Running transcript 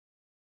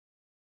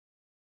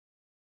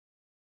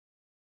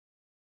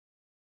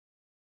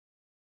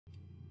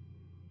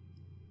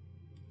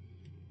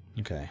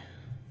Okay.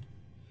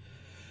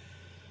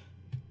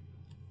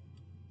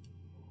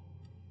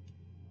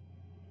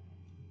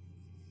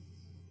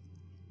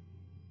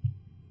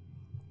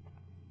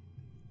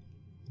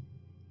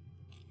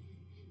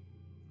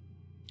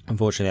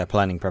 Unfortunately, our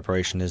planning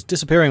preparation is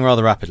disappearing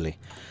rather rapidly.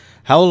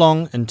 How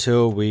long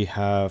until we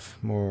have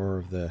more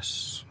of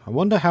this? I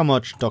wonder how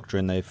much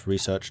doctrine they've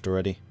researched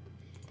already.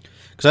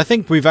 Because I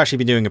think we've actually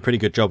been doing a pretty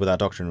good job with our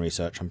doctrine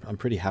research. I'm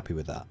pretty happy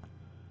with that.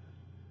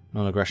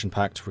 Non-aggression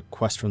pact,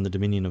 request from the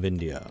Dominion of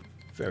India.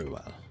 Very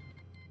well.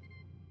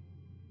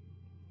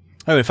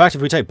 Oh, in fact,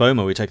 if we take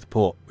Boma, we take the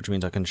port, which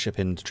means I can ship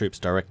in troops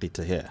directly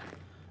to here.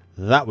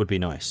 That would be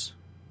nice.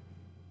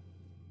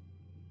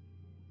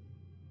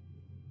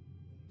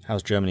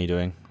 How's Germany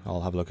doing?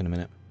 I'll have a look in a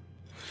minute.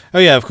 Oh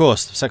yeah, of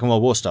course, the Second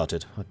World War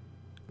started. I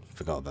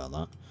forgot about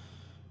that.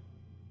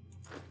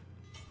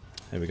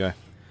 There we go.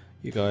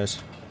 You guys,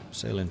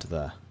 sail into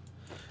there.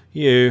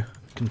 You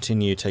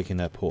continue taking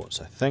their ports,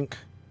 I think.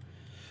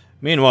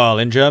 Meanwhile,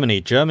 in Germany,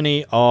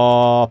 Germany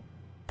are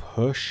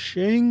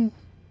pushing?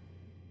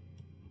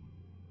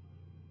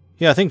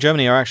 Yeah, I think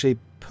Germany are actually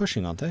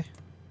pushing, aren't they?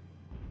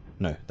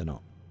 No, they're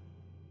not.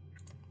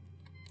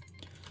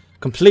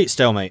 Complete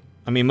stalemate.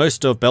 I mean,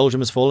 most of Belgium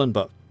has fallen,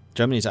 but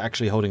Germany's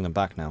actually holding them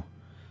back now.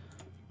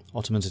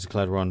 Ottomans have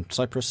declared war on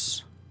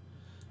Cyprus.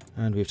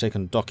 And we've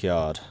taken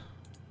Dockyard.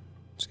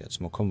 Let's get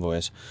some more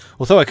convoys.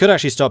 Although I could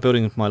actually start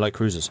building my light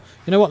cruisers.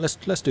 You know what?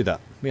 Let's do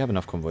that. We have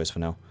enough convoys for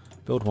now.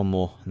 Build one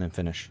more and then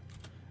finish.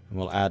 And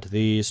we'll add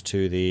these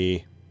to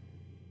the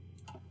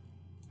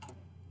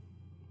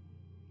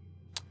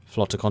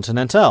Flotta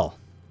Continentale.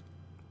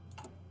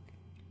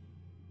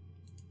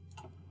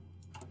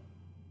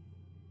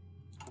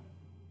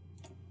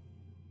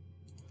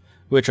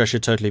 Which I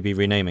should totally be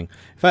renaming.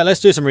 In fact,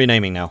 let's do some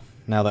renaming now.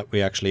 Now that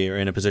we actually are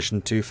in a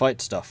position to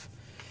fight stuff.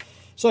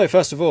 So,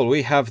 first of all,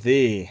 we have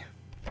the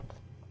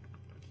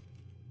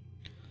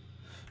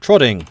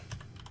Trodding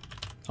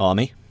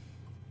army.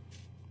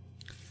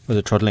 Was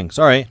it Troddling?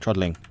 Sorry,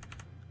 Troddling.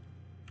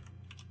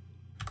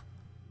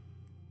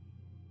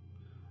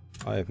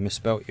 I have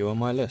misspelt you on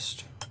my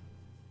list.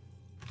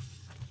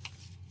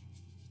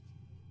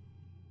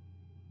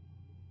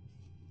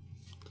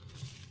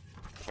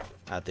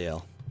 Add the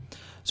L.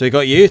 So we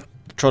got you,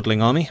 the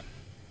Troddling army.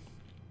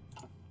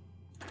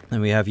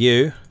 Then we have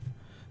you,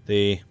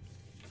 the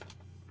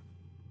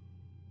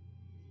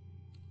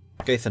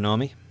Gathan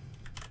army.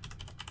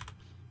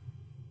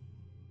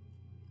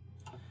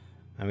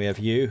 And we have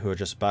you, who are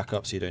just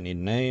backup, so you don't need a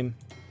name.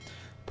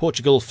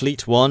 Portugal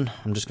Fleet 1.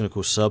 I'm just going to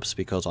call subs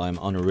because I'm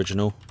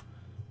unoriginal.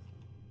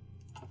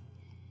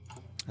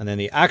 And then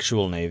the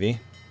actual navy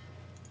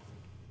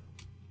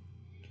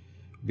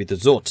would be the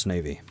Zort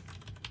navy.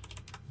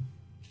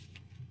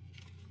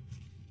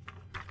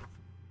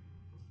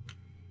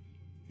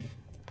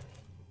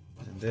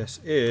 And this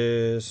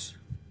is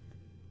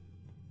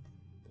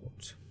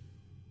port.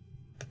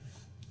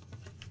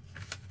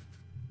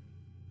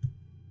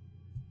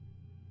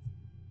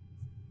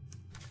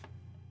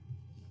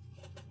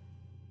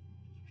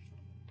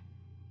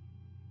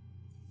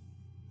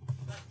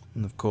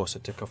 And of course I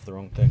tick off the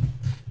wrong thing.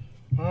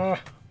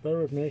 Bear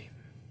with me.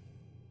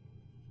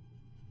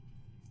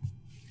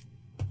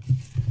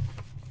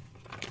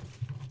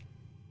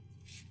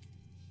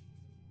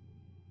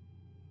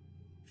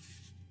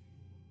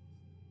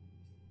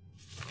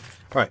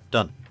 Right,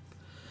 done.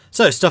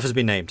 So, stuff has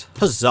been named.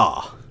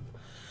 Huzzah!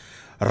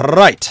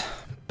 Right,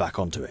 back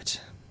onto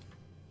it.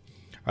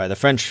 Right, the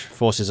French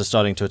forces are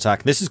starting to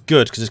attack. This is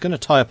good, because it's going to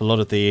tie up a lot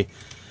of the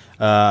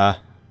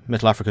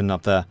Middle African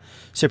up there.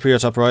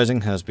 Cypriot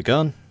uprising has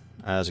begun,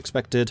 as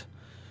expected.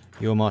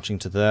 You're marching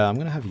to there. I'm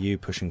going to have you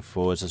pushing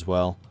forwards as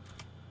well.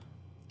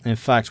 In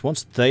fact,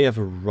 once they have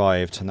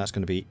arrived, and that's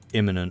going to be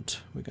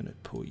imminent, we're going to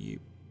pull you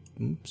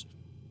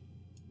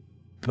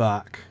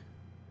back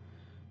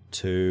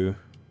to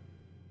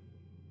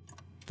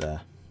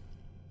there.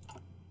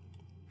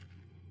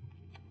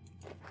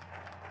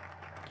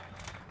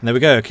 And there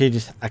we go,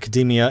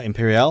 Academia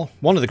Imperiale.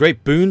 One of the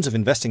great boons of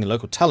investing in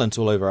local talent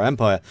all over our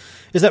empire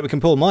is that we can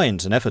pool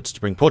minds and efforts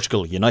to bring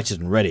Portugal, united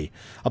and ready,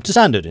 up to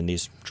standard in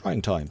these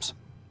trying times.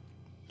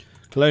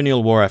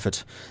 Colonial war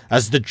effort.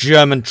 As the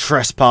German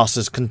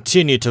trespassers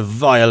continue to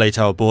violate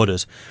our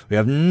borders, we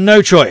have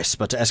no choice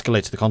but to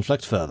escalate the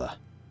conflict further.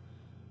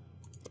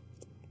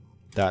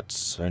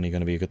 That's only going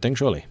to be a good thing,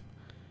 surely.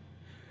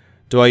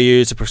 Do I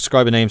use the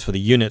prescriber names for the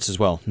units as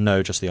well?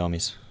 No, just the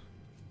armies.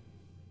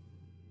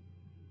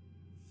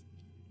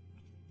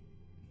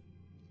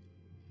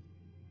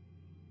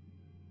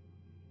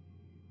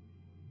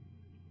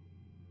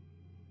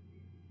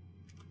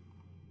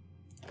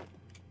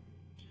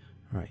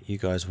 Right, you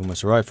guys have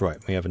almost arrived. Right,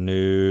 we have a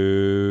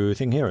new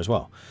thing here as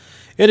well.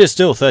 It is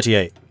still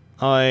 38.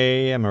 I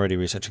am already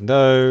researching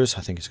those.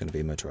 I think it's going to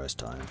be motorized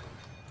time.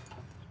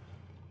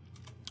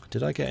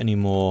 Did I get any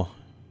more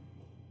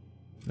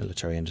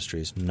military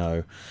industries? No.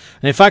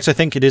 And in fact, I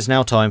think it is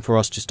now time for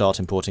us to start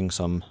importing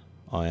some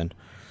iron.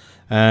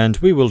 And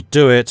we will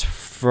do it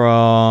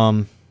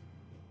from...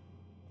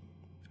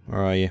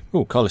 Where are you?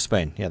 Oh, Carlos,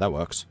 Spain. Yeah, that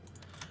works.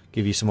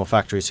 Give you some more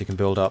factories so you can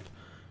build up.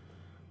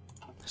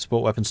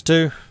 Support weapons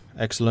too.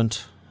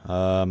 Excellent.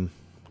 Do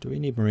we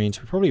need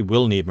marines? We probably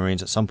will need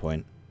marines at some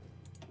point.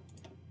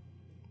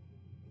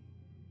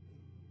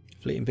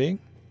 Fleet and being?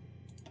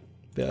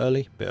 Bit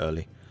early? Bit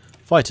early.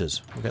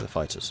 Fighters. We'll get the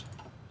fighters.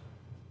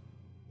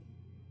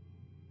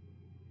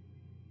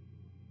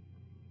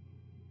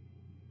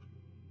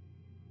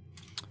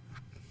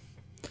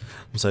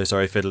 I'm so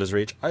sorry, Fiddler's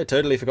Reach. I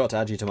totally forgot to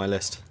add you to my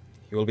list.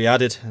 You will be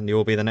added, and you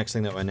will be the next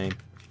thing that I name.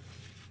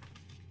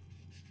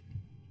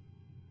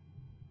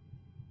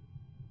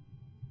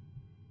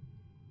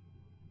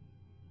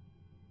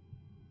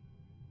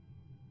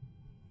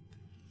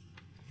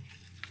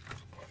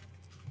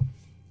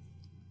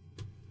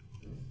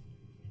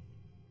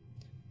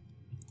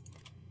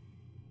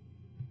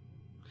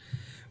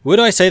 Would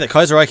I say that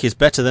Kaiserreich is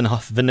better than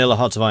vanilla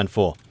Hearts of Iron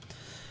 4?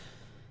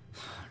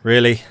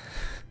 Really?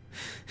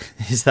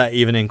 Is that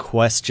even in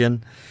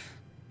question?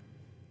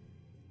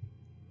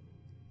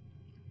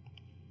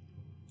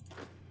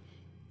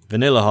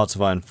 Vanilla Hearts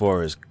of Iron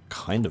 4 is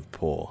kind of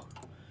poor.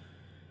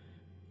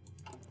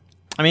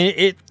 I mean,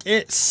 it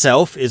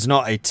itself is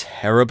not a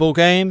terrible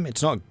game.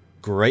 It's not a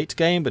great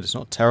game, but it's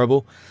not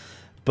terrible.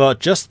 But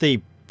just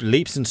the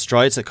leaps and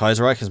strides that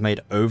Kaiserreich has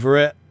made over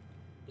it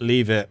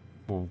leave it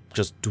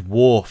just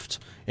dwarfed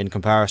in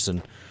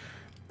comparison.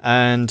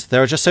 And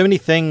there are just so many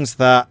things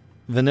that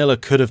Vanilla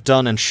could have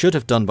done and should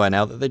have done by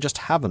now that they just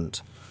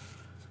haven't.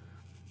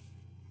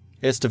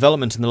 Its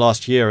development in the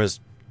last year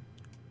has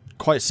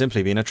quite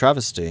simply been a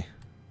travesty.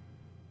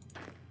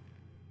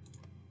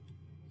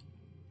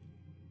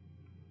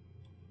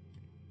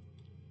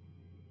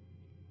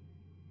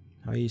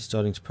 How are you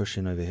starting to push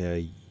in over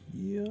here?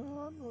 Yeah,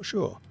 I'm not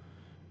sure.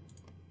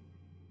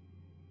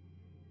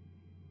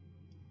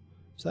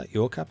 Is that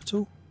your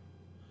capital?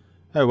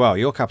 Oh wow,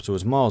 your capital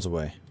is miles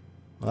away.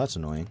 Well, that's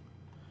annoying.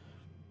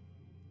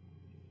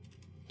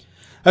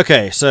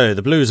 Okay, so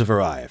the blues have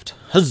arrived.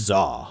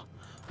 Huzzah!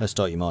 Let's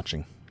start you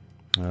marching.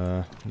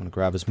 I'm going to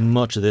grab as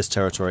much of this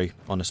territory,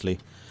 honestly,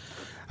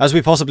 as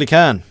we possibly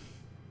can.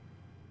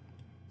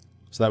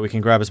 So that we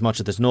can grab as much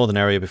of this northern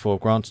area before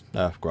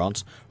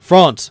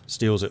France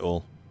steals it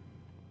all.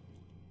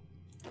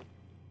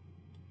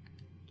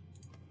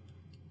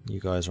 You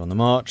guys are on the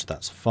march,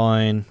 that's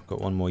fine. Got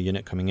one more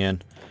unit coming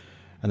in.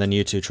 And then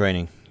you two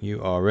training.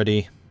 You are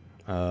ready.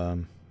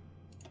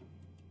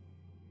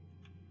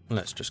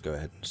 Let's just go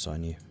ahead and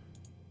assign you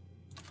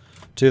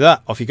to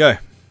that. Off you go.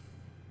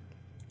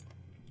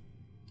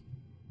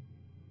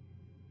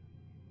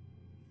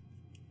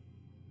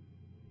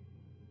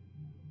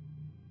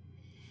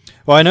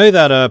 Well, I know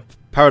that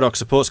Paradox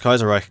supports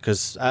Kaiserreich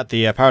because at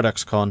the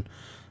ParadoxCon,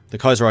 the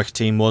Kaiserreich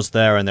team was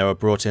there and they were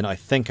brought in, I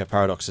think, at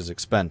Paradox's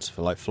expense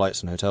for like flights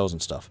and hotels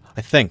and stuff.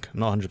 I think. I'm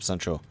not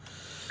 100% sure.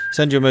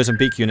 Send your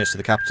Mozambique units to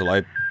the capital.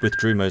 I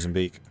withdrew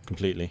Mozambique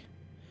completely.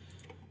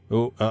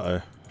 Oh,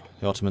 uh-oh.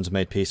 The Ottomans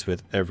made peace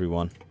with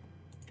everyone.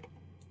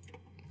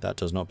 That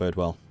does not bode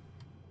well.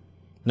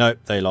 No,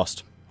 they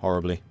lost.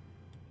 Horribly.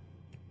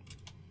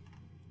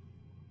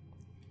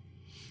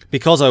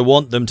 Because I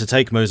want them to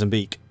take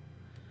Mozambique.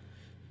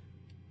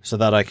 So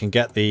that I can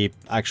get the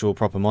actual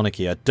proper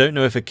monarchy. I don't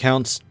know if it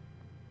counts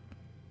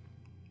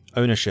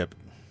ownership.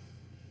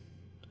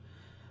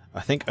 I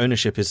think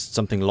ownership is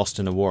something lost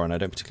in a war, and I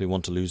don't particularly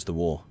want to lose the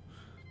war.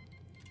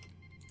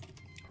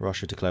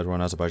 Russia declared war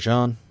on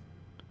Azerbaijan.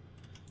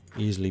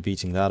 Easily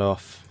beating that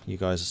off. You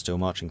guys are still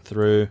marching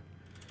through.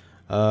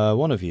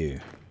 One of you.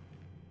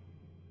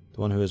 The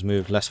one who has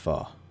moved less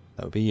far.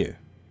 That would be you.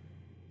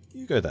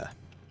 You go there.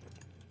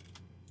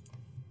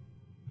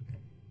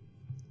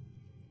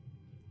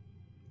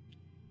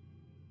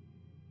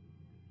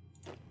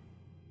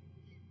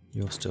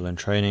 You're still in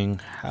training.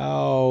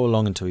 How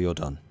long until you're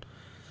done?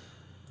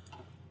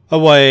 A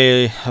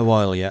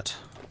while yet.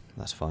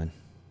 That's fine.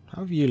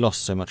 How have you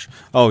lost so much?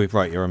 Oh,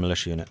 right, you're a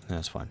militia unit.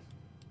 That's fine.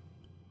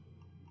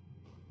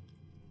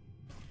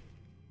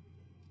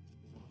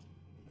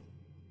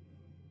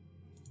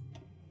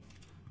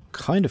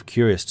 Kind of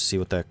curious to see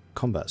what their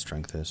combat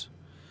strength is.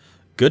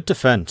 Good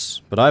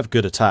defense, but I have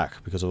good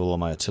attack because of all of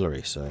my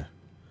artillery, so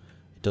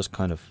it does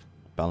kind of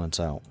balance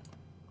out.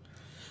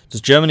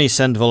 Does Germany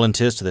send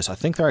volunteers to this? I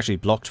think they're actually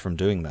blocked from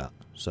doing that,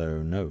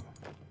 so no.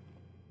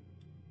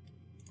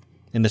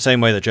 In the same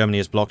way that Germany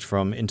is blocked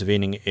from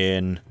intervening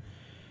in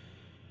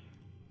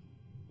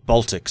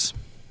Baltics.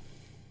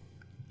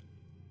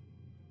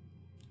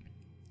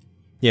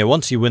 Yeah,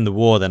 once you win the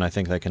war, then I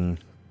think they can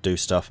do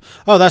stuff.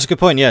 Oh, that's a good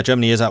point. Yeah,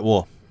 Germany is at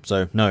war,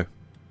 so no.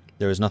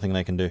 There is nothing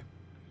they can do.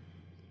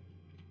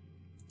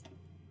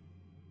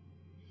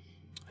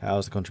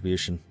 How's the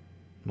contribution?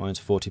 Mine's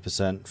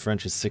 40%,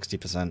 French is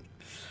 60%.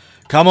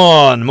 Come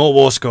on, more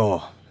war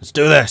score. Let's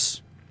do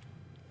this.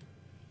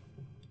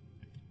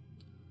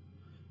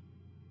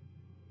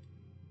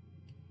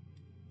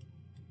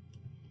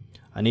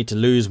 I need to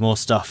lose more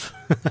stuff.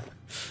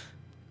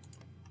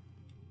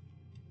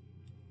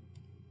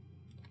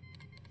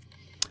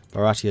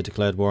 Baratia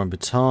declared war on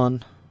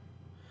Bhutan.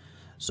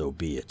 So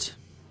be it.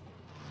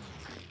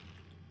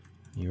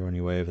 You're on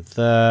your way over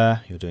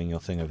there. You're doing your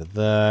thing over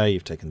there.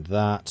 You've taken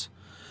that.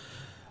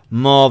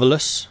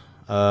 Marvellous.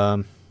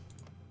 How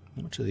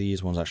much are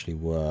these ones actually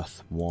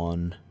worth?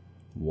 1,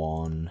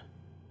 1,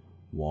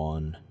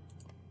 1,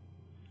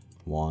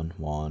 1,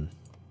 1,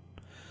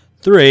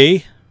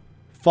 3,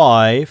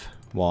 5,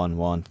 1,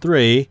 1,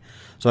 3.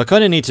 So I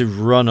kind of need to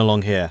run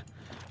along here.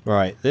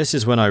 Right, this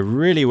is when I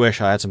really wish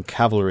I had some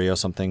cavalry or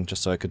something,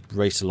 just so I could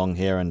race along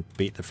here and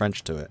beat the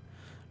French to it.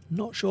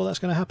 Not sure that's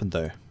going to happen,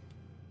 though.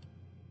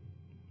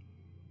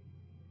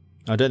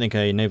 I don't think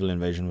a naval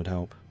invasion would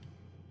help.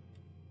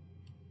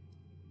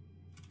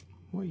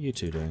 What are you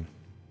two doing?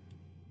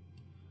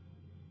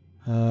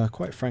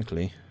 Quite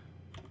frankly,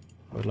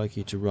 I would like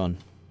you to run.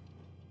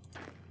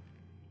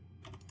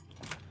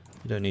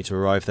 You don't need to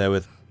arrive there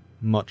with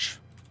much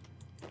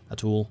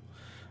at all.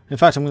 In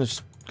fact, I'm going to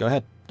just go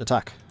ahead,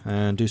 attack,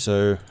 and do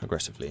so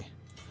aggressively.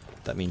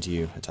 That means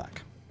you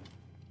attack.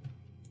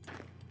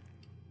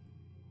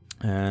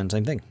 And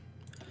same thing.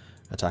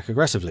 Attack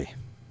aggressively.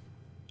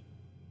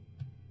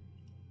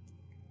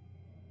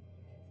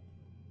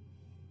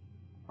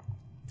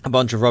 A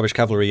bunch of rubbish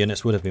cavalry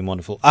units would have been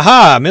wonderful.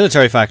 Aha!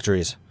 Military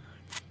factories!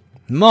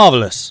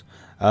 Marvellous!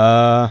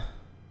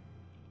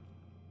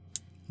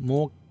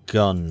 More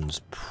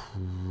guns.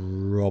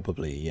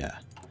 Probably, yeah.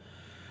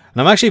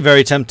 And I'm actually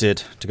very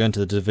tempted to go into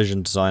the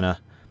division designer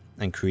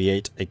and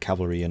create a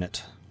cavalry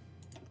unit.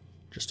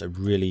 Just a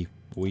really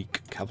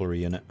weak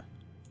cavalry unit.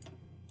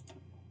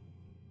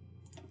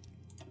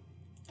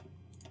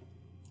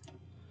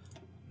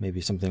 Maybe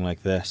something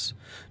like this.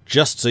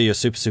 Just so you're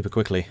super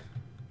quickly.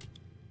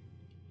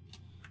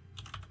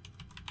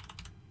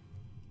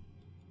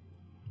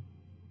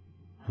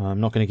 I'm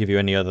not going to give you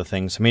any other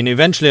things. I mean,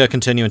 eventually I'll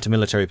continue into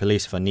military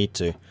police if I need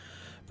to.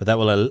 But that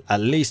will at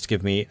least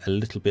give me a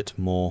little bit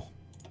more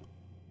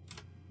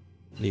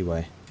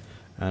leeway.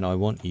 And I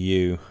want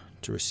you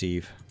to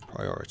receive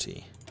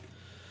priority.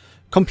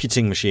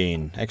 Computing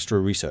machine. Extra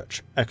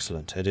research.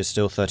 Excellent. It is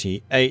still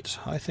 38.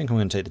 I think I'm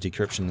going to take the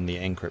decryption and the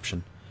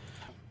encryption.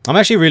 I'm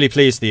actually really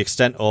pleased with the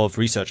extent of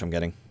research I'm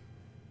getting.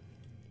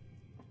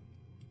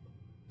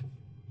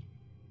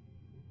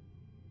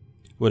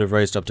 Would have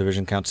raised up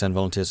division count to send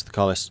volunteers to the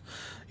Carlist.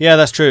 Yeah,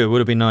 that's true. It would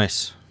have been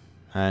nice.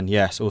 And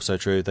yes, also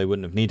true. They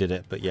wouldn't have needed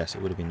it, but yes,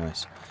 it would have been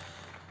nice.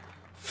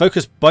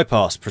 Focus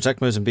bypass. Protect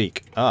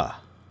Mozambique.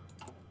 Ah.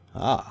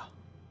 Ah.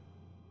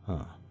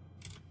 Huh.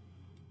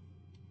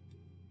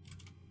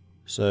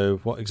 So,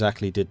 what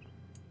exactly did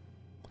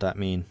that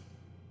mean?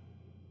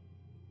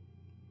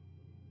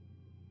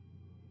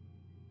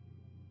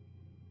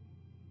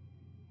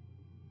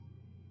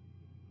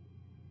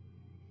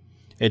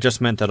 It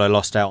just meant that I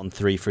lost out on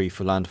 3 free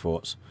for land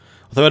forts.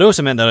 Although it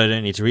also meant that I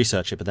don't need to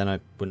research it, but then I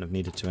wouldn't have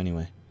needed to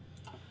anyway.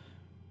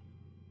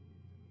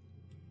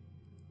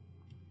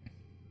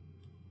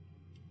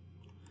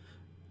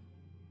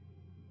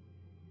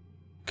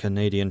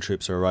 Canadian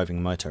troops are arriving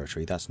in my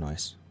territory. That's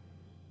nice.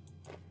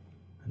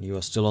 And you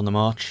are still on the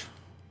march.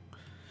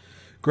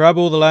 Grab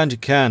all the land you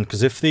can,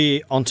 because if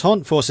the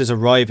Entente forces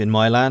arrive in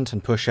my land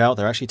and push out,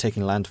 they're actually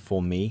taking land for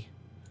me.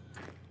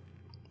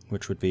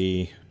 Which would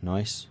be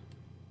nice.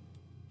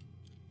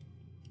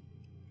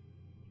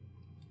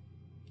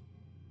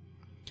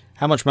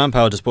 How much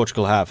manpower does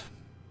Portugal have?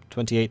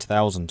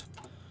 28,000.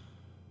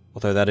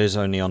 Although that is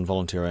only on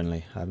volunteer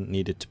only. I haven't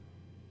needed to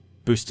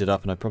boost it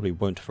up, and I probably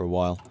won't for a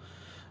while.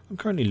 I'm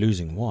currently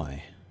losing.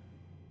 Why?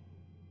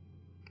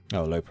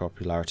 Oh, low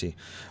popularity.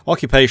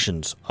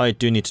 Occupations. I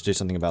do need to do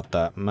something about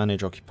that.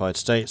 Manage occupied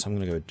states. I'm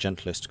going to go with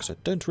gentlest, because I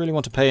don't really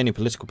want to pay any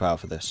political power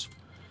for this.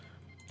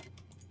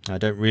 I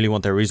don't really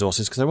want their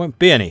resources, because there won't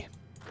be any.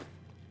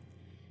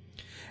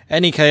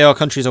 Any KR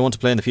countries I want to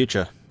play in the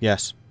future?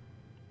 Yes.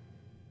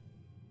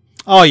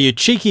 Oh, you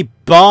cheeky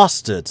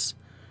bastards!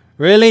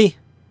 Really?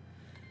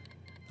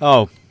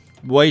 Oh,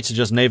 way to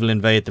just naval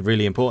invade the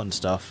really important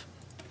stuff.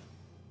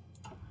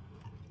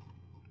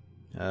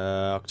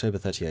 October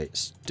 38.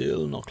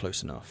 Still not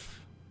close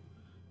enough.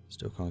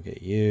 Still can't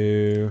get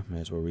you.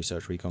 May as well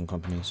research recon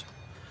companies.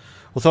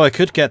 Although I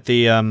could get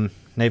the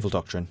naval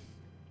doctrine.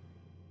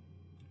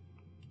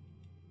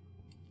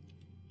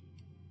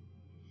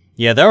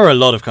 Yeah, there are a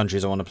lot of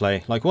countries I want to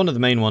play. Like one of the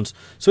main ones,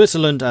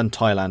 Switzerland and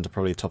Thailand are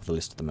probably top of the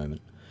list at the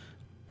moment.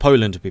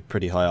 Poland would be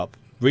pretty high up.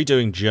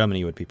 Redoing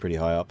Germany would be pretty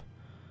high up.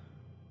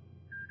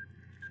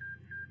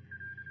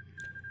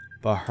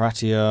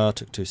 Bahratia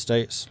took 2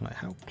 states. Like,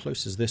 how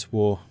close is this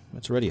war?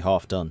 It's already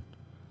half done.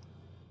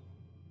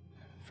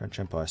 French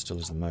Empire still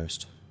is the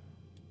most.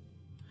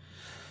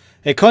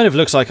 It kind of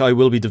looks like I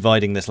will be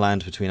dividing this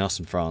land between us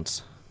and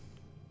France.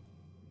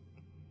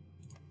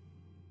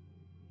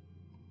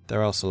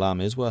 Dar el Salam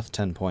is worth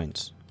 10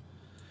 points.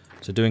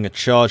 So doing a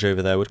charge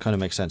over there would kind of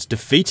make sense.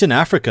 Defeat in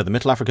Africa. The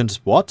Middle Africans...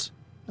 What?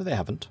 No, they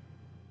haven't.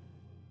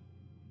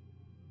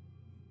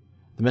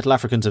 The Middle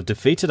Africans have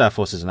defeated our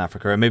forces in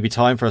Africa. It may be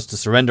time for us to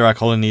surrender our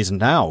colonies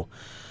now.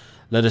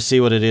 Let us see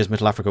what it is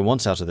Middle Africa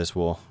wants out of this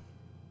war.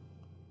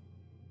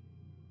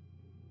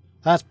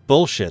 That's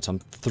bullshit. I'm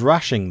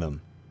thrashing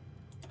them.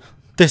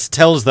 This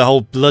tells the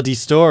whole bloody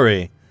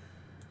story.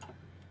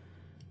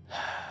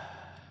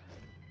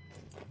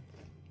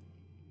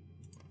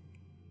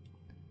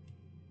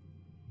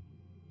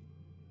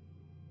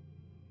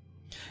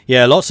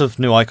 Yeah, lots of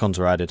new icons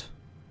were added.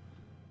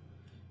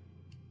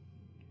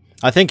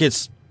 I think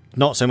it's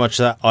not so much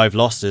that I've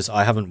lost as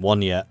I haven't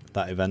won yet,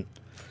 that event.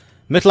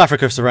 Middle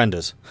Africa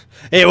surrenders.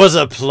 It was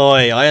a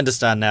ploy, I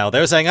understand now. They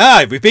were saying,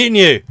 ah, we've beaten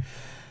you!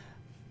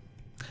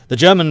 The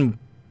German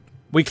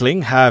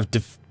weakling have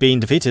been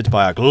defeated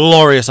by our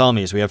glorious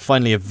armies. We have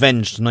finally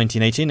avenged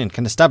 1918 and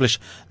can establish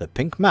the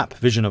pink map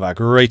vision of our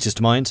greatest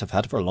minds have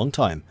had for a long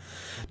time.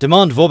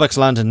 Demand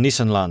Vorbexland and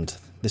Nissenland.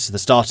 This is the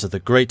start of the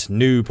great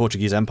new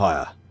Portuguese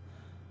Empire.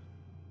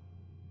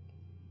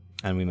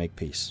 And we make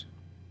peace.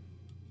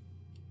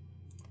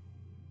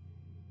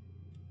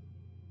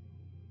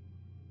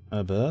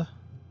 That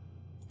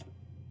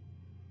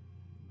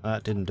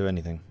didn't do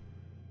anything.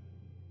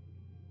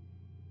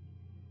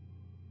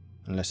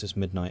 Unless it's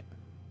midnight.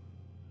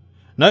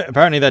 No,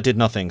 apparently that did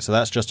nothing, so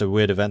that's just a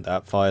weird event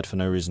that fired for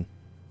no reason.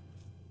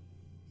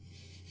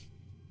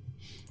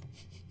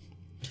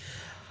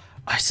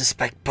 I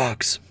suspect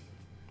bugs.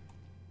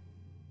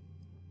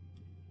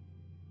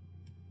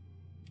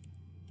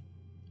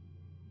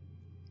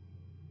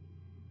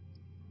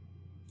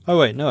 Oh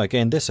wait, no, I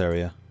gained this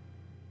area.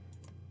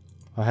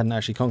 I hadn't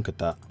actually conquered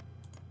that.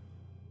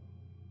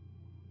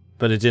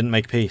 But it didn't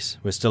make peace.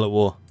 We're still at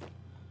war.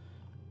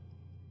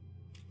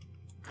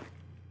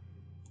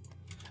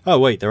 Oh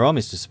wait, their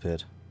armies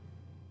disappeared.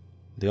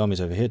 The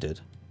armies over here did.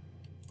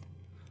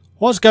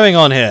 What's going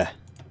on here?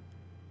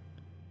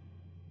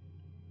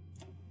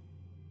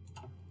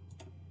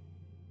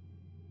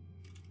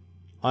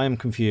 I am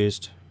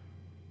confused.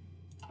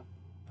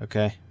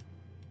 Okay.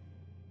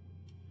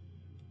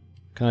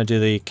 Can I do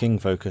the king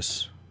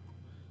focus?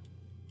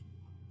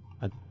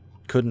 I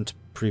couldn't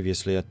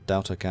previously. I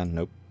doubt I can.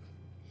 Nope.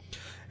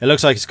 It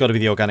looks like it's got to be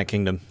the Organic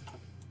Kingdom.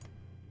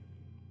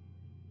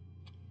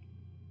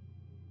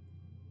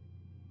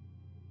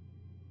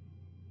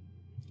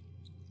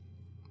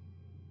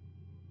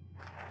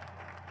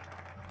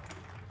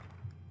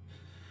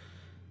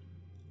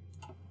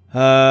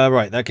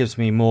 Right, that gives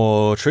me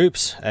more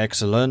troops.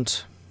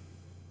 Excellent.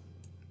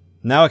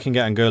 Now I can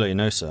get Angola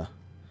Inosa,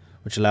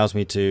 which allows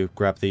me to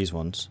grab these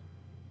ones.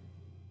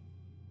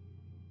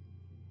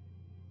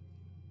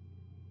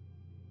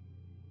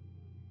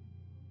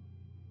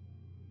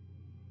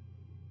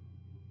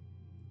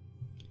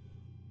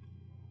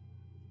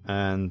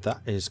 And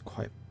that is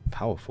quite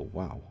powerful,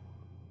 wow.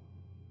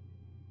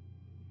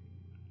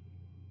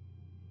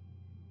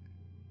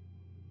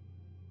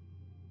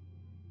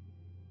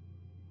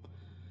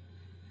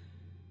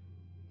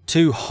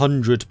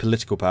 $200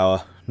 political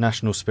power,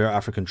 national spirit,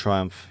 African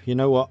triumph. You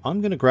know what? I'm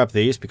going to grab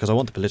these because I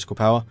want the political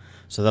power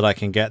so that I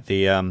can get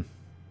the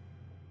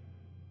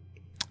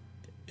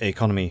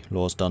economy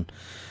laws done.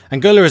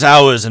 Angola is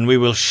ours and we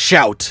will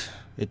shout.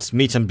 It's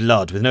meat and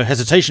blood. With no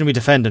hesitation we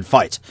defend and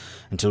fight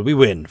until we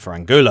win, for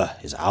Angola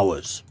is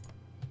ours.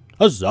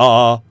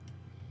 Huzzah!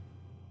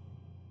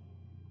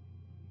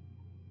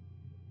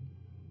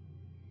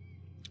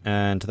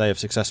 And they have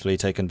successfully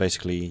taken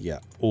basically, yeah,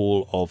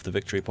 all of the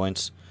victory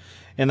points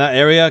in that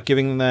area,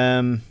 giving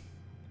them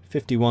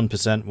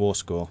 51% war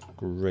score.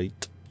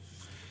 Great.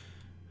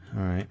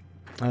 Alright.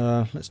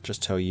 Let's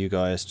just tell you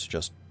guys to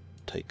just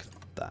take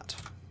that.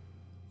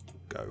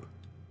 Go.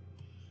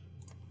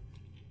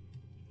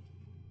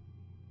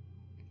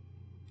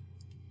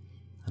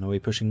 And are we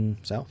pushing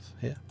south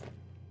here?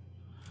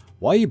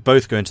 Why are you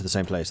both going to the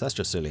same place? That's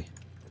just silly.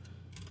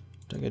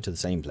 Don't go to the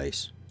same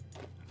place.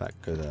 In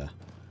fact, go there.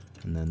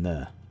 And then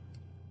there.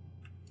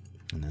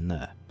 And then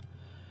there.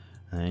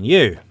 And then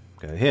you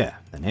go here.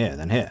 Then here.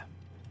 Then here.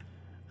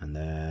 And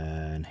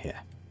then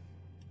here.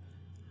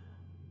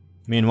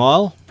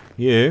 Meanwhile,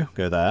 you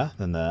go there.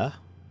 Then there.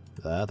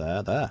 There,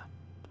 there, there.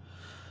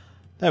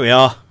 There we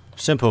are.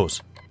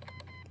 Simples.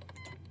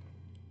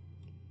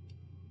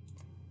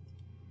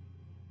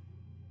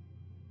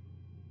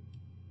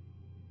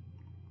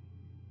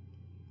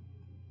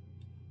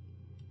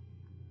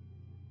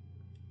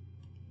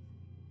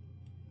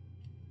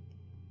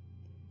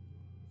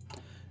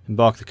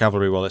 Embark the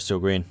cavalry while it's still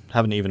green.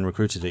 Haven't even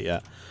recruited it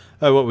yet.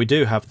 Oh, what we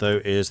do have, though,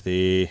 is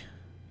the...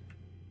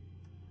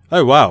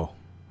 Oh, wow.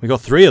 We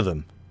got 3 of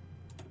them.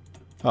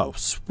 Oh,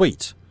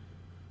 sweet.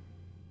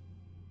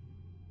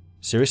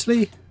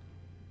 Seriously?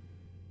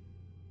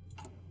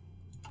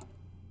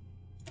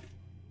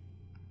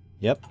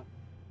 Yep.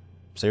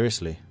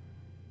 Seriously.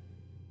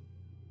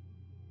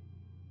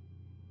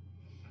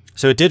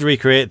 So it did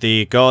recreate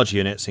the guard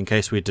units in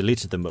case we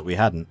deleted them, but we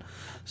hadn't.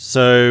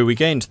 So we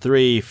gained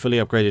 3 fully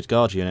upgraded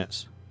guard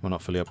units. Well,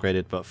 not fully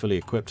upgraded, but fully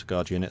equipped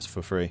guard units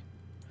for free.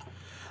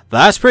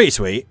 That's pretty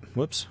sweet.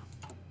 Whoops.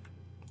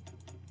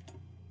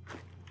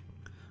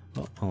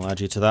 Well, I'll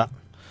add you to that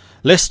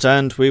list,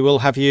 and we will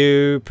have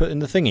you put in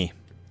the thingy.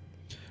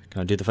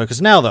 Can I do the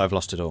focus now that I've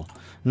lost it all?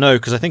 No,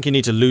 because I think you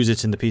need to lose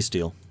it in the peace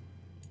deal.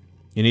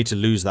 You need to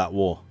lose that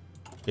war,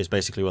 is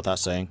basically what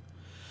that's saying.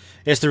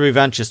 It's the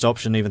revanchist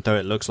option, even though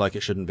it looks like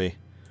it shouldn't be.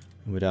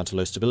 And we're down to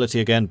low stability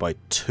again by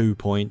 2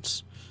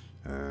 points.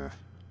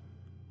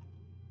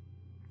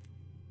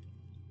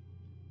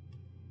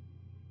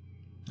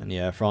 And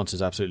yeah, France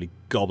is absolutely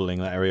gobbling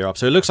that area up.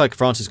 So it looks like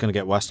France is going to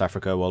get West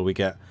Africa while we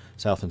get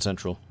South and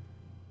Central.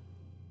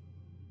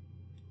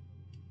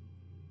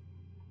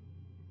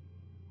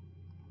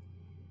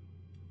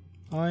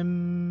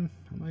 I'm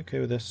okay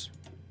with this.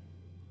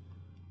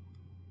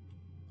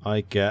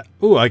 I get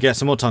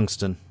some more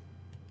tungsten.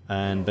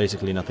 And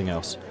basically nothing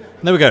else.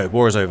 And there we go,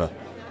 war is over.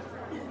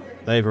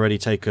 They've already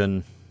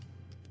taken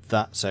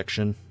that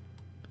section.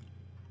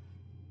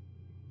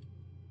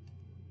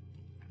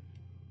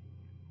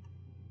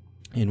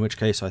 In which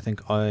case I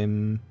think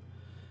I'm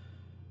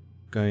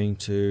going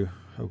to...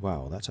 Oh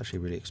wow, that's actually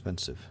really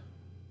expensive.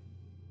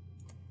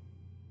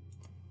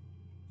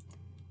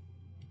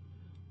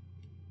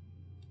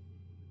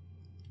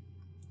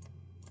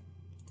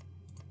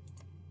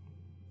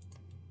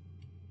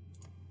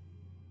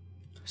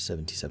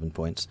 $77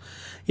 points.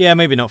 Yeah,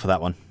 maybe not for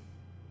that one.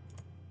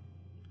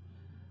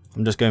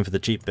 I'm just going for the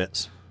cheap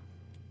bits.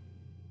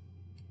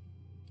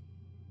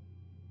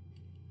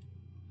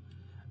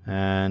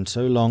 And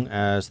so long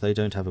as they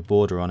don't have a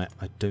border on it,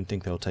 I don't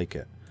think they'll take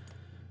it.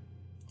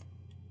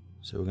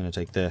 So we're going to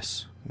take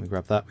this. Can we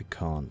grab that? We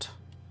can't.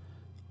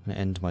 I'm going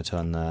to end my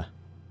turn there.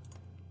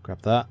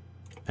 Grab that.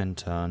 End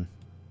turn.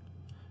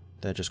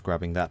 They're just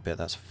grabbing that bit.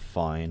 That's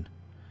fine.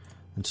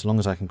 And so long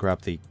as I can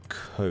grab the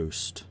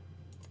coast...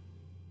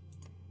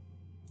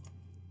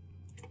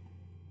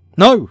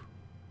 No!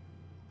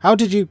 How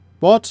did you...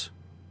 What?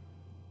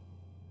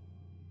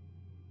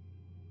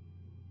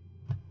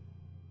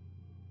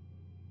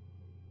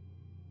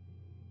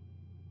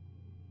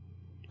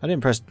 I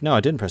didn't press... No,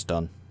 I didn't press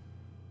done.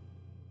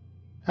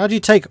 How do you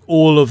take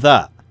all of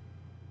that?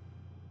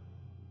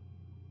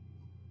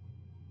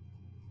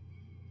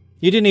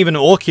 You didn't even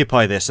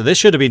occupy this, so this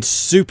should have been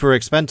super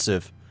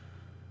expensive.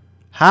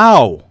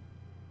 How?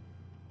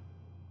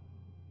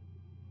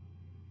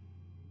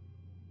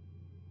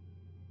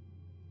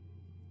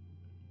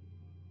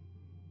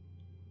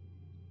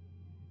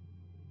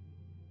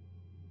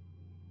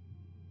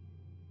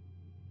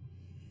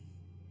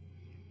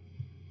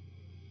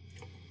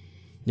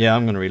 Yeah,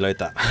 I'm going to reload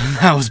that.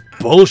 That was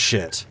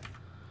bullshit.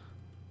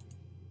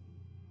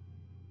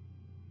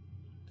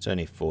 It's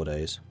only 4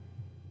 days.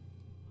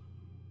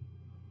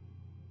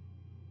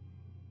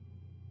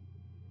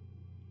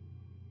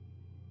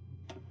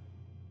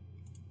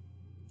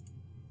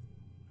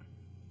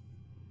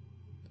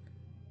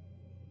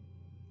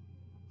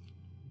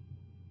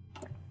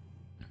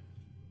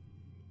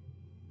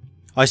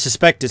 I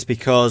suspect it's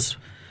because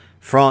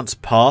France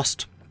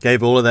passed,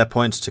 gave all of their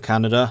points to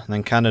Canada, and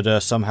then Canada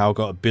somehow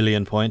got 1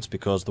 billion points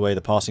because the way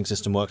the passing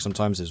system works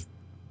sometimes is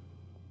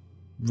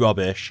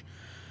rubbish.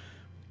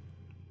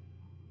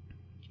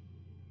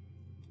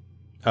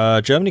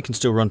 Germany can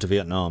still run to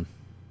Vietnam.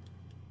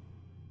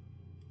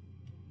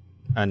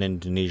 And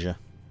Indonesia.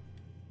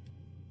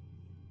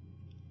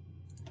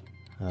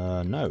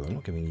 No, I'm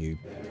not giving you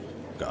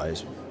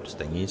guys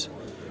thingies.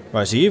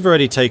 Right, so you've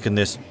already taken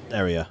this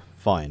area.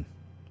 Fine.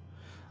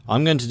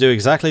 I'm going to do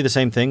exactly the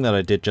same thing that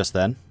I did just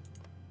then.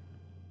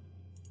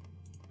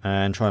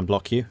 And try and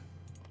block you.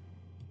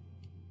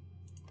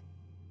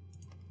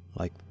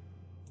 Like...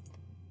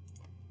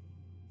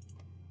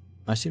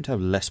 I seem to have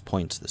less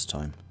points this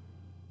time.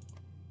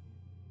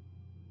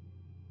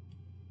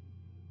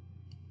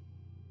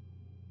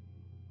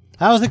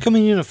 How has the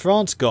Communion of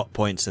France got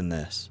points in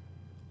this?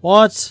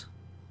 What?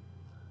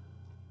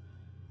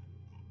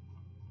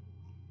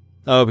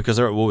 Oh, because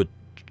they're at war with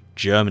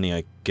Germany,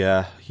 I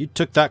guess. You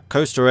took that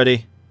coast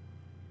already.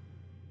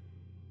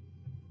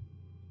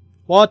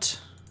 What?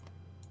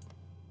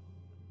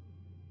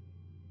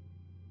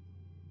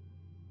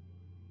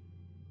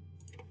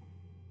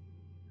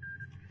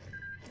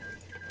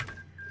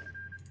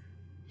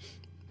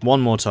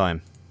 One more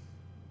time.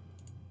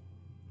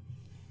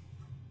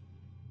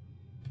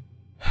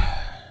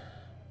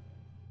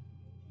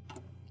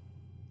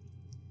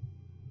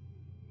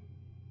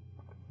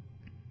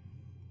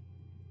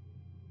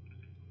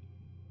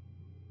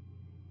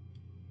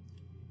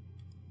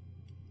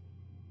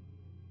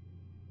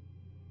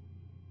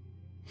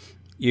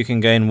 You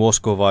can gain war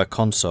score via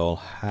console.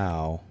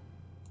 How?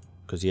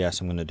 Because yes,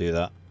 I'm going to do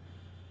that.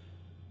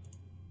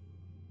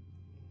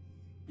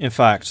 In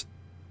fact,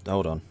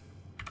 hold on.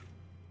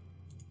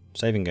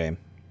 Saving game.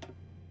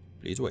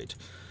 Please wait.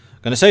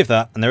 I'm going to save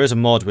that, and there is a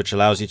mod which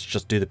allows you to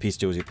just do the peace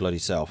deals your bloody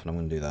self, and I'm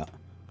going to do that.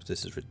 Because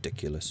this is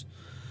ridiculous.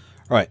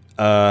 Alright,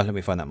 let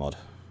me find that mod.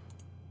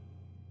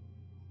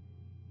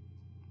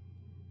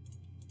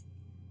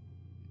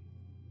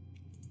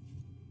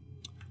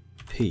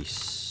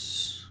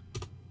 Peace.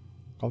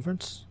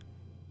 Conference?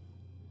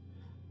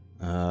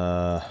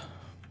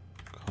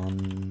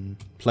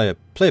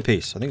 Player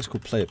peace. I think it's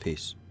called player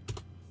peace.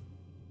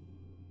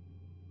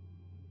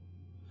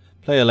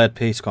 Player-led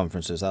peace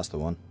conferences, that's the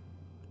one.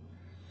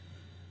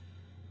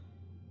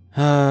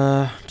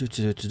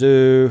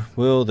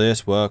 Will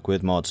this work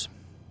with mods?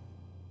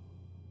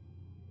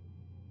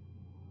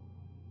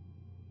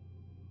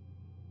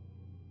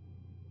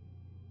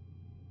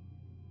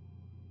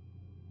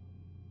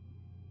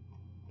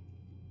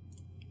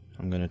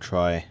 I'm going to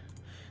try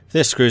If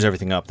this screws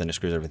everything up, then it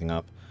screws everything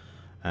up.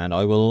 And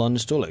I will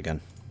uninstall it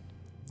again.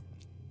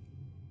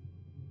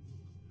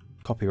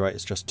 Copyright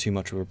is just too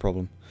much of a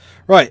problem.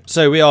 Right,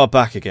 so we are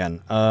back again.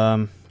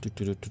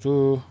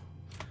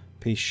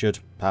 Peace should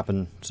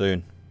happen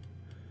soon.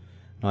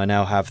 I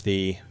now have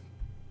the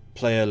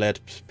player-led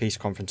peace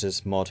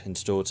conferences mod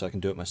installed, so I can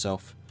do it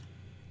myself.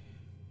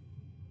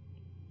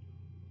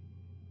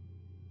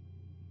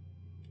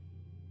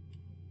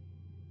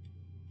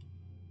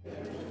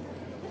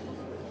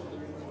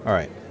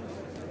 Alright,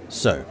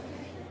 so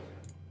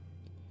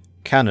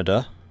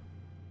Canada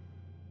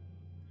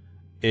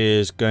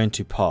is going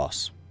to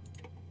pass.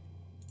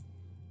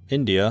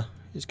 India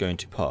is going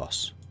to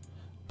pass.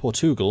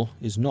 Portugal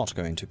is not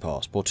going to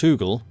pass.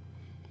 Portugal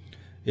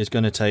is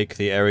going to take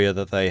the area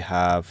that they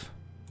have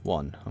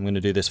won. I'm going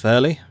to do this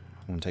fairly.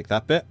 I'm going to take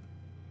that bit.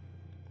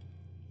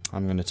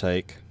 I'm going to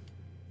take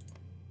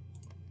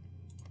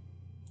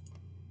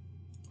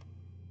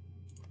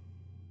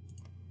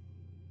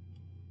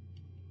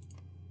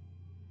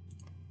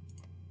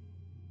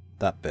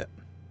that bit.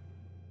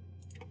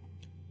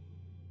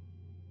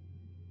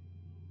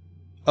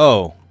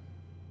 Oh.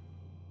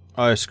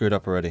 I screwed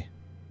up already.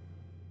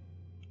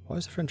 Why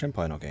is the French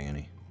Empire not getting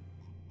any?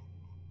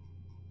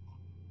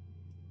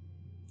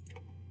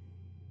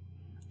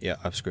 Yeah,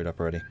 I've screwed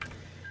up already.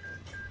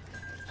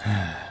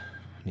 I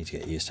need to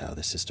get used to how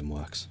this system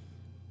works.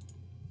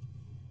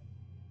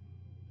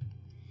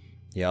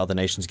 Yeah, other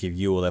nations give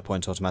you all their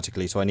points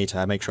automatically, so I need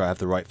to make sure I have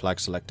the right flag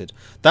selected.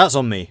 That's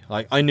on me.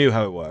 Like, I knew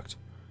how it worked.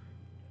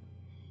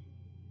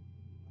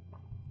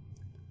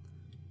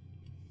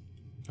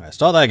 Alright,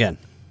 start that again.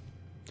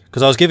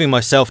 Because I was giving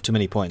myself too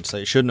many points, so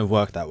it shouldn't have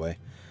worked that way.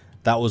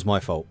 That was my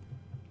fault.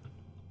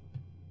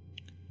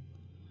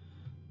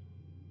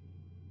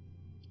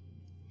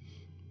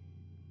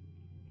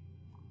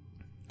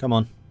 Come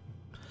on.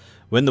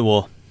 Win the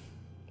war.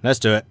 Let's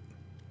do it.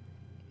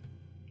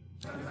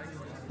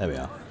 There we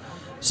are.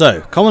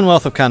 So,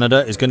 Commonwealth of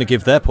Canada is going to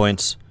give their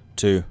points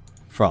to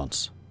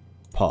France.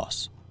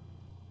 Pass.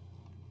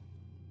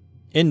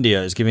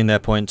 India is giving their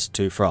points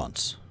to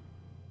France.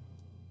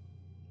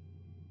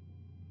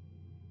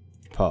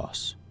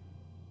 Pass.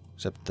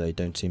 Except they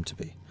don't seem to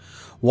be.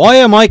 Why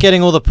am I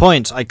getting all the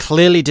points? I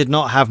clearly did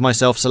not have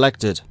myself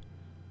selected.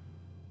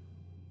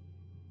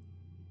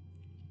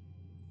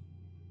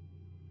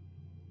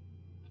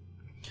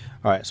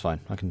 Alright, it's fine.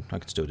 I can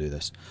still do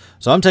this.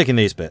 So I'm taking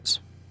these bits.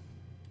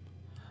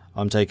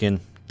 I'm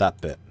taking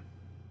that bit.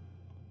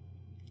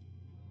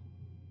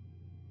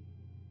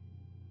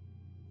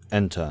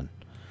 End turn.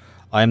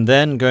 I'm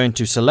then going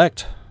to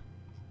select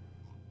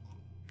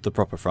the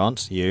proper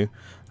France, you.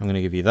 I'm going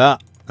to give you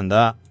that, and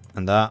that,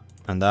 and that,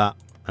 and that,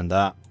 and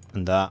that,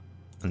 and that,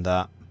 and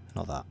that,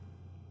 not that.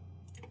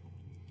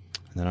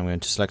 And then I'm going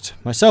to select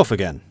myself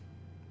again.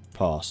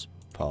 Pass,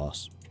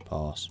 pass,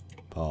 pass,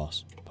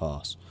 pass,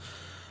 pass.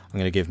 I'm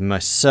going to give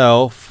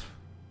myself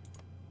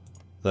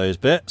those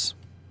bits.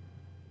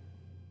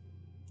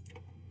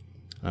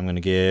 I'm going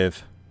to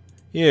give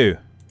you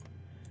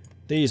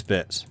these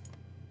bits.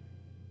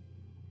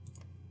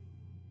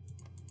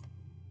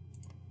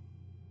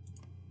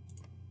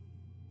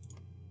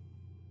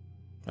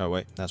 Oh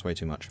wait, that's way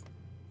too much.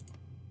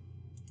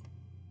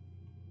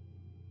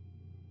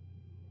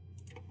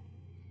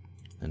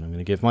 And I'm going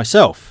to give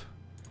myself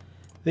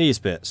these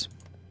bits.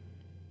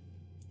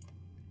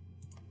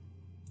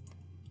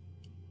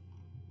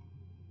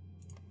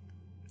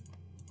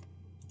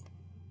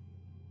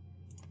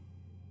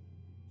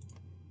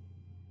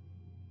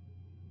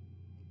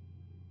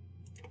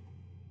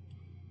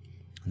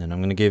 And then I'm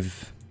going to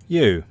give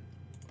you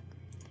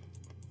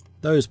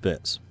those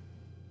bits.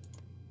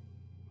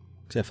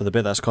 Except for the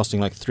bit that's costing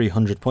like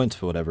 300 points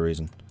for whatever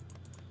reason.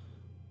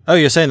 Oh,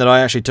 you're saying that I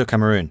actually took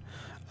Cameroon.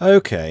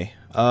 Okay.